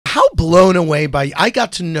how blown away by, I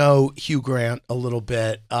got to know Hugh Grant a little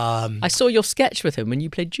bit. I saw your sketch with him when you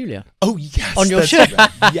played Julia. Oh, yes. On your show.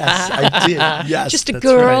 Right. Yes, I did. Yes, Just a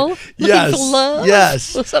girl looking for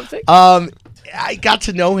love or something. I got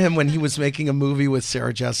to know him when he was making a movie with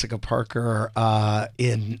Sarah Jessica Parker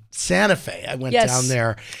in Santa Fe. I went down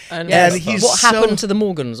there. And he's what happened to the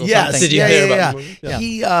Morgans or something? Did you hear about the movie?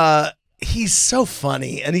 Yeah. He's so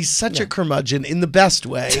funny, and he's such a curmudgeon in the best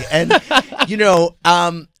way. And,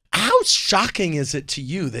 how shocking is it to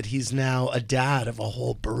you that he's now a dad of a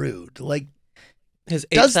whole brood? Like, does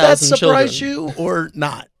that surprise you or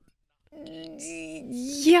not?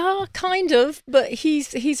 Yeah, kind of, but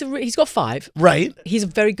he's got 5. Right. He's a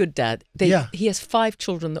very good dad. He has 5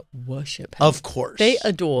 children that worship him. Of course. They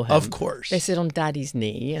adore him. Of course. They sit on daddy's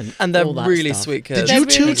knee and they're all that really stuff. sweet kids. Did you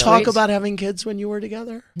two really talk sweet. about having kids when you were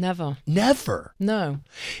together? Never. Never? No.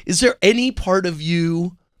 Is there any part of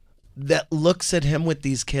you that looks at him with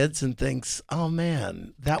these kids and thinks, oh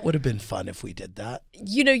man, that would have been fun if we did that?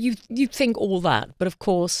 You think all that, but of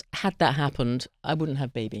course, had that happened, I wouldn't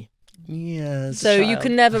have baby. Yes. So you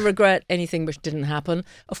can never regret anything which didn't happen.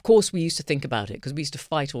 Of course, we used to think about it because we used to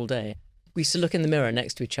fight all day. We used to look in the mirror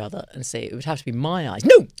next to each other and say, it would have to be my eyes.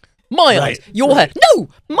 No, my eyes. Your hair. No,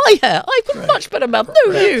 my hair. I've got much better mouth.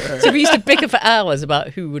 No, you. So we used to bicker for hours about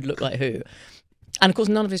who would look like who. And of course,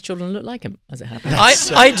 none of his children look like him, as it happens.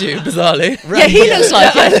 I do, bizarrely. Yeah, he looks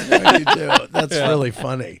like it. No, you do. That's really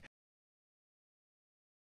funny.